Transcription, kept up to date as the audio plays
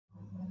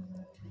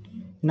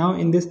Now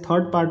in this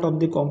third part of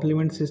the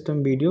complement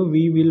system video,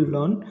 we will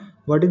learn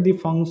what is the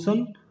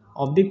function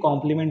of the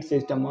complement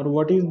system, or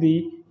what is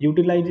the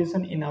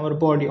utilization in our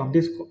body of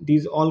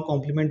these all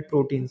complement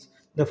proteins.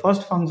 The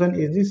first function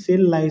is the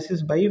cell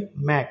lysis by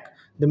MAC,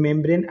 the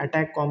membrane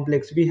attack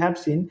complex. We have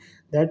seen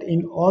that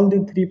in all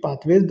the three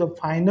pathways, the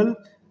final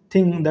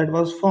thing that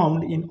was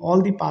formed in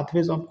all the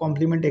pathways of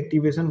complement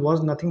activation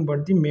was nothing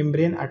but the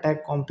membrane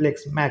attack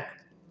complex, MAC.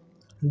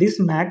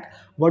 This MAC,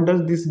 what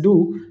does this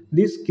do?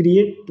 This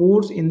create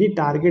pores in the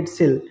target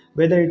cell,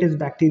 whether it is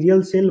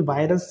bacterial cell,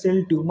 virus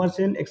cell, tumor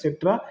cell,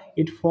 etc.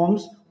 It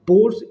forms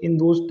pores in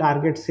those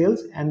target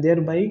cells and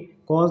thereby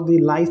cause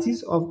the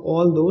lysis of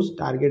all those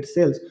target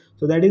cells.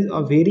 So that is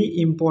a very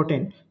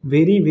important,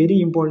 very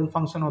important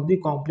function of the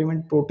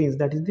complement proteins.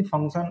 That is the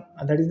function,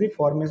 that is the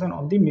formation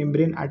of the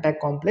membrane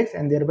attack complex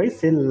and thereby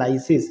cell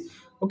lysis.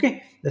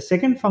 Okay, the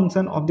second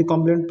function of the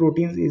complement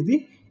proteins is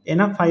the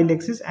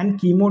anaphylaxis and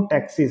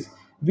chemotaxis.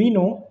 We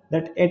know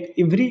that at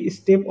every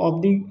step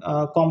of the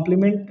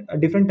complement,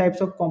 different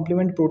types of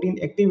complement protein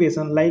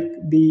activation, like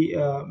the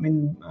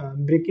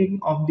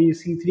breaking of the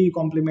C3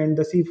 complement,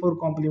 the C4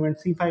 complement,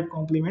 C5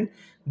 complement,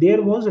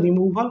 there was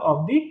removal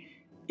of the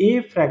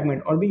A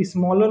fragment or the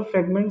smaller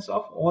fragments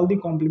of all the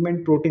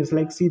complement proteins,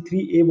 like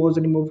C3A was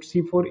removed,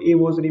 C4A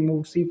was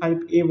removed,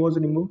 C5A was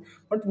removed.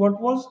 But what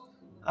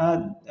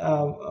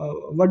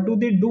do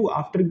they do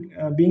after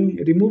being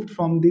removed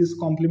from these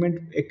complement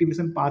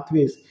activation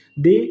pathways?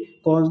 They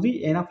cause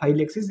the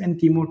anaphylaxis and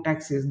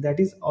chemotaxis. That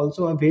is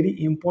also a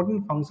very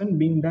important function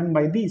being done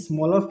by the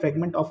smaller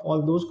fragment of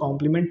all those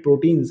complement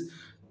proteins.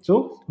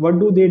 So what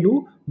do?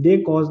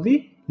 They cause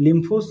the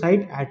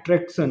lymphocyte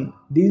attraction.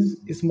 These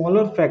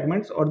smaller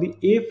fragments or the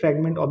A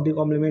fragment of the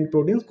complement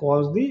proteins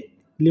cause the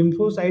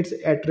lymphocytes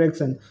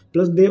attraction.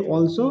 Plus they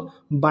also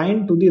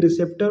bind to the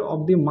receptor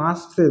of the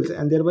mast cells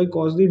and thereby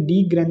cause the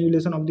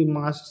degranulation of the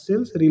mast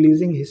cells,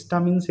 releasing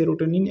histamine,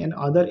 serotonin and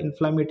other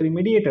inflammatory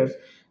mediators.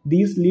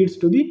 These leads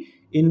to the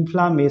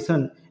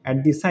inflammation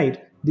at the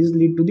site. This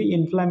lead to the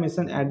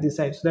inflammation at the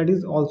site. So that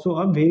is also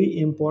a very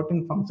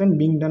important function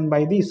being done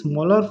by the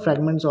smaller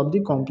fragments of the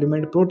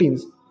complement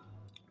proteins,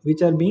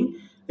 which are being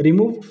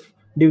removed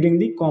during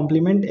the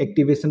complement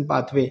activation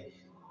pathway,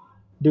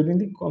 during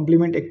the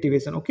complement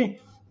activation. Okay,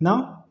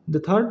 now the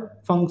third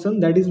function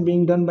that is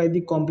being done by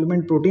the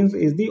complement proteins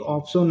is the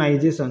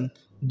opsonization.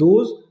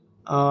 Those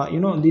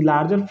the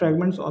larger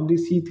fragments of the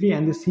C3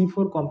 and the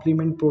C4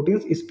 complement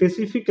proteins,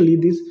 specifically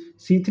this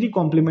C3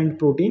 complement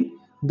protein,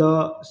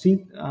 the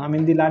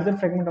larger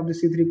fragment of the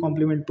C3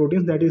 complement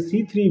proteins, that is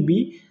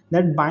C3b,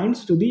 that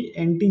binds to the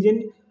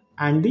antigen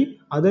and the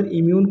other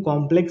immune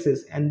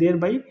complexes and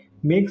thereby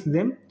makes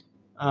them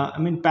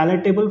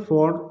palatable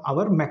for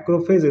our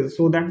macrophages,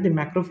 so that the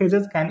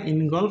macrophages can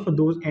engulf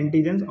those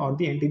antigens or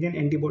the antigen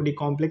antibody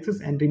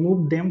complexes and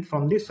remove them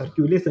from the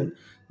circulation.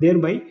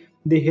 Thereby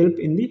they help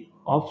in the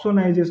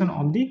opsonization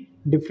of the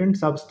different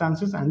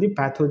substances and the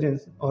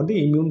pathogens or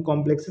the immune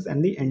complexes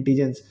and the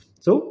antigens.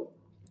 So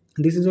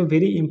this is a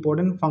very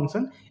important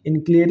function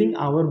in clearing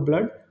our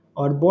blood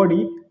or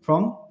body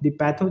from the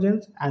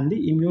pathogens and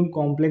the immune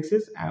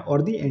complexes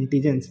or the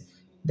antigens.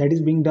 That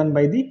is being done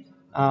by the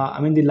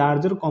the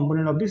larger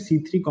component of the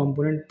C3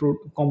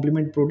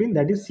 complement protein,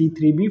 that is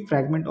C3b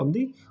fragment of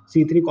the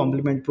C3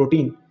 complement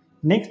protein.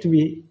 Next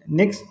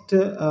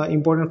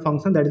important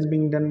function that is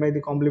being done by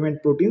the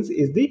complement proteins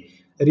is the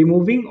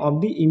removing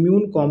of the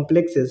immune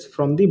complexes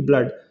from the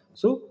blood.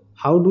 So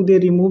how do they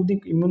remove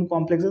the immune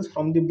complexes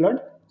from the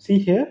blood? See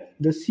here,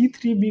 the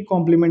C3b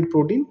complement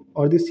protein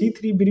or the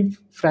C3b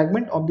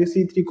fragment of the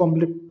C3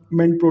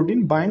 complement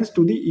protein binds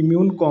to the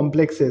immune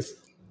complexes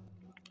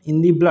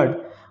in the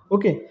blood.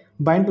 Okay,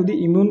 bind to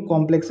the immune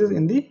complexes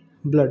in the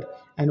blood,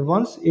 and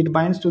once it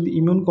binds to the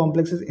immune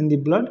complexes in the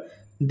blood,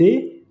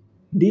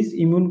 these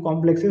immune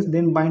complexes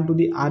then bind to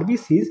the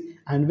RBCs,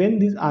 and when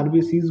these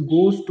RBCs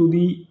goes to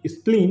the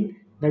spleen,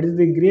 that is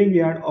the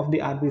graveyard of the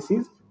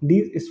RBCs,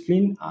 these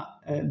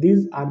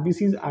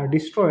RBCs are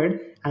destroyed,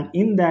 and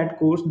in that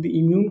course the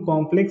immune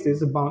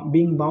complexes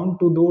being bound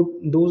to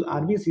those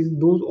RBCs,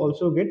 those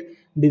also get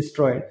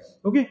destroyed.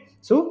 Okay,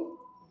 so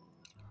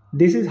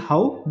this is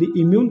how the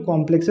immune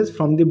complexes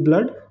from the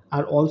blood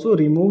are also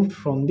removed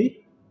from the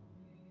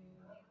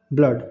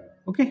blood.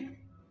 Okay,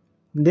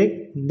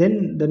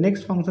 then the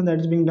next function that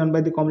is being done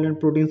by the complement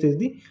proteins is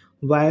the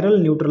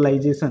viral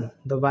neutralization.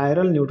 The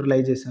viral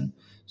neutralization.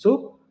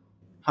 So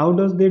how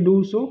does they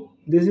do so?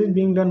 This is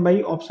being done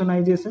by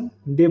opsonization.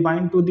 They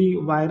bind to the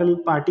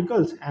viral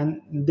particles and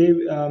they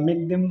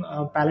make them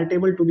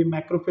palatable to the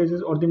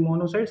macrophages or the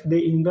monocytes.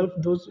 They engulf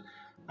those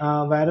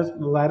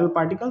viral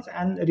particles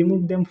and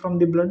remove them from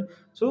the blood.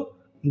 So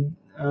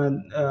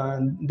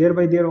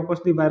thereby there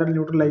occurs the viral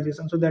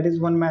neutralization. So that is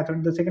one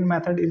method. The second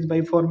method is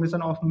by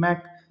formation of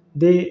MAC.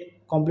 They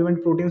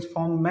complement proteins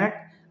form MAC,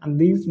 and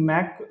these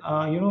MAC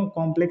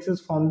complexes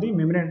form the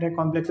membrane attack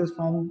complexes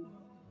form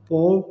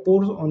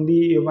pores on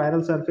the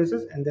viral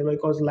surfaces and thereby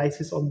cause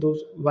lysis of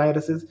those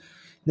viruses.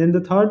 Then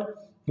the third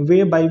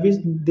way by which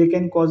they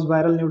can cause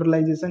viral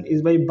neutralization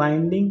is by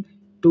binding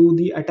to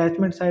the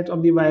attachment sites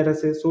of the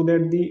viruses so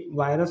that the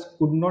virus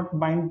could not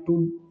bind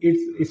to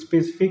its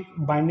specific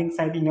binding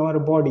site in our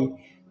body.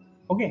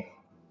 Okay,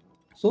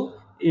 so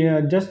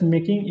just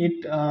making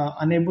it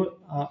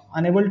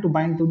unable to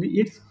bind to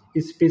its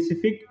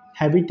specific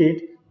habitat,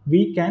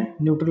 we can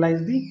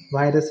neutralize the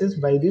viruses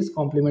by these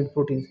complement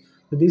proteins.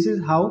 So this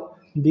is how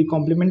the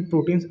complement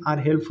proteins are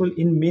helpful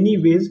in many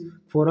ways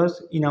for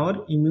us in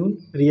our immune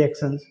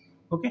reactions.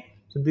 Okay,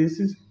 so this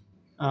is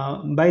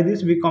by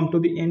this we come to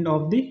the end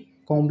of the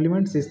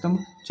complement system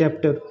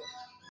chapter.